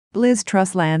Liz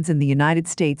Truss lands in the United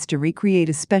States to recreate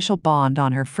a special bond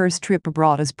on her first trip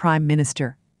abroad as Prime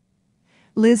Minister.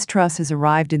 Liz Truss has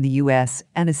arrived in the U.S.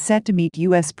 and is set to meet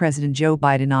U.S. President Joe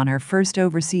Biden on her first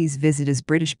overseas visit as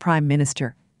British Prime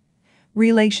Minister.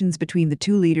 Relations between the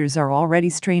two leaders are already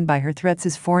strained by her threats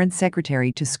as Foreign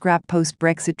Secretary to scrap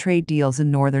post-Brexit trade deals in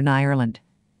Northern Ireland.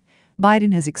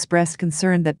 Biden has expressed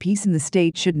concern that peace in the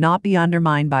state should not be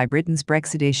undermined by Britain's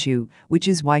Brexit issue, which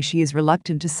is why she is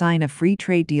reluctant to sign a free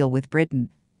trade deal with Britain.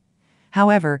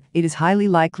 However, it is highly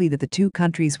likely that the two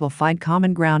countries will find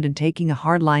common ground in taking a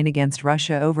hard line against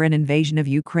Russia over an invasion of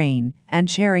Ukraine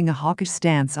and sharing a hawkish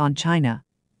stance on China.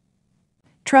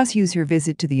 Truss used her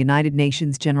visit to the United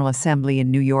Nations General Assembly in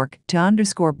New York to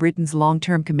underscore Britain's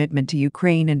long-term commitment to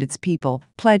Ukraine and its people,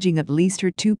 pledging at least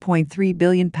her £2.3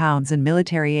 billion in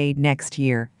military aid next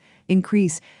year.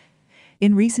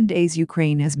 In recent days,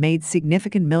 Ukraine has made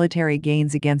significant military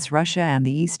gains against Russia, and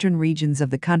the eastern regions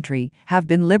of the country have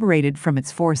been liberated from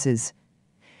its forces.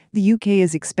 The UK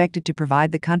is expected to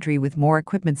provide the country with more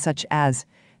equipment such as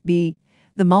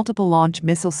the multiple launch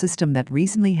missile system that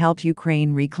recently helped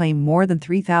Ukraine reclaim more than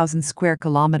 3,000 square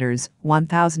kilometers,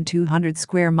 1,200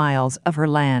 square miles of her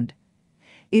land.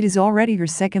 It is already her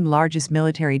second largest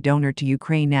military donor to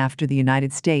Ukraine after the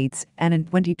United States, and in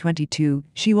 2022,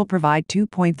 she will provide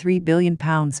 £2.3 billion,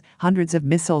 hundreds of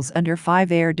missiles and her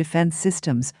 5 air defense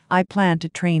systems. I plan to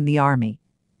train the army.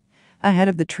 Ahead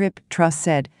of the trip, Truss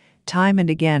said, "Time and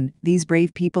again, these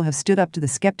brave people have stood up to the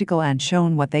skeptical and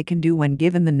shown what they can do when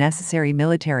given the necessary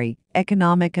military,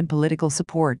 economic and political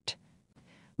support.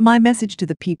 My message to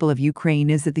the people of Ukraine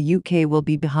is that the UK will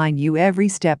be behind you every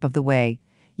step of the way.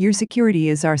 Your security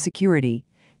is our security.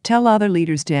 Tell other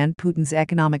leaders to end Putin's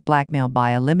economic blackmail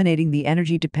by eliminating the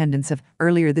energy dependence of."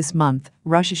 Earlier this month,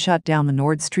 Russia shut down the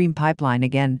Nord Stream pipeline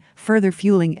again, further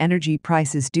fueling energy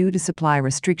prices due to supply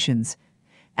restrictions.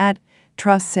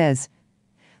 Truss says,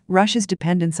 "Russia's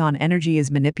dependence on energy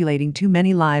is manipulating too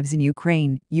many lives in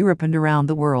Ukraine, Europe and around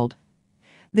the world."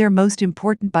 Their most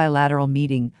important bilateral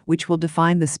meeting, which will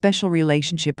define the special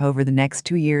relationship over the next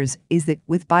 2 years, is that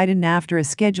with Biden after a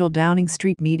scheduled Downing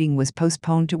Street meeting was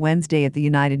postponed to Wednesday at the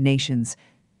United Nations.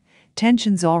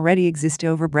 Tensions already exist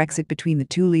over Brexit between the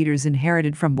two leaders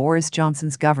inherited from Boris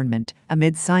Johnson's government,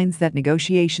 amid signs that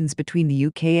negotiations between the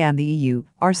UK and the EU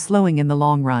are slowing in the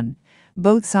long run.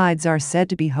 Both sides are said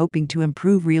to be hoping to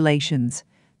improve relations.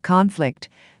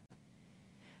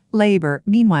 Labour,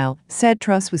 meanwhile, said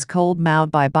Truss was cold-mouthed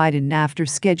by Biden after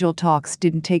scheduled talks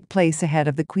didn't take place ahead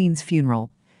of the Queen's funeral.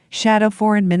 Shadow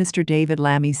Foreign Minister David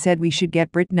Lammy said we should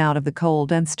get Britain out of the cold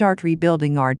and start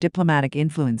rebuilding our diplomatic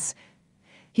influence.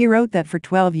 He wrote that for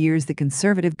 12 years the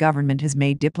Conservative government has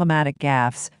made diplomatic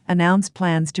gaffes, announced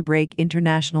plans to break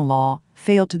international law,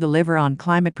 failed to deliver on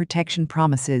climate protection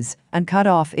promises, and cut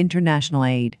off international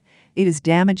aid. It has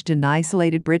damaged and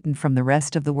isolated Britain from the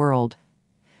rest of the world.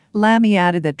 Lammy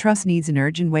added that Truss needs an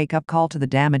urgent wake-up call to the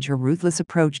damage her ruthless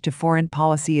approach to foreign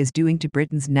policy is doing to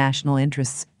Britain's national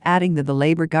interests, adding that the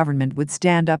Labour government would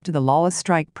stand up to the lawless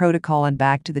strike protocol and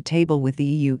back to the table with the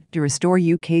EU to restore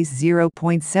UK's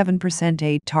 0.7%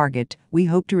 aid target. "We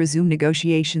hope to resume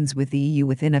negotiations with the EU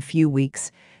within a few weeks."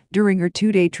 During her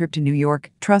 2-day trip to New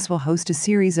York, Truss will host a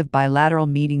series of bilateral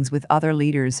meetings with other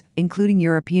leaders, including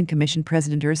European Commission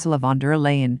President Ursula von der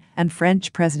Leyen and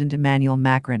French President Emmanuel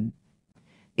Macron.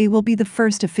 It will be the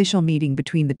first official meeting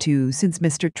between the two since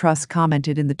Mr. Truss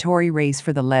commented in the Tory race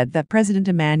for the lead that President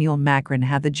Emmanuel Macron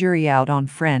had the jury out on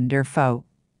friend or foe.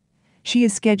 She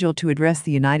is scheduled to address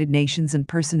the United Nations in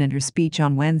person in her speech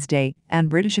on Wednesday, and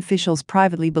British officials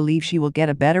privately believe she will get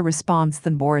a better response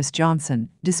than Boris Johnson,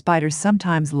 despite her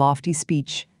sometimes lofty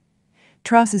speech.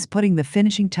 Truss is putting the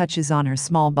finishing touches on her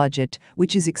small budget,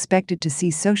 which is expected to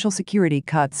see social security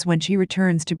cuts when she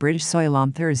returns to British soil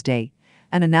on Thursday.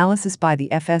 An analysis by the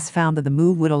FS found that the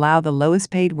move would allow the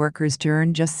lowest-paid workers to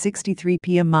earn just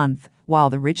 £63 a month, while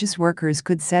the richest workers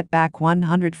could set back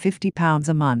 £150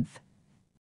 a month.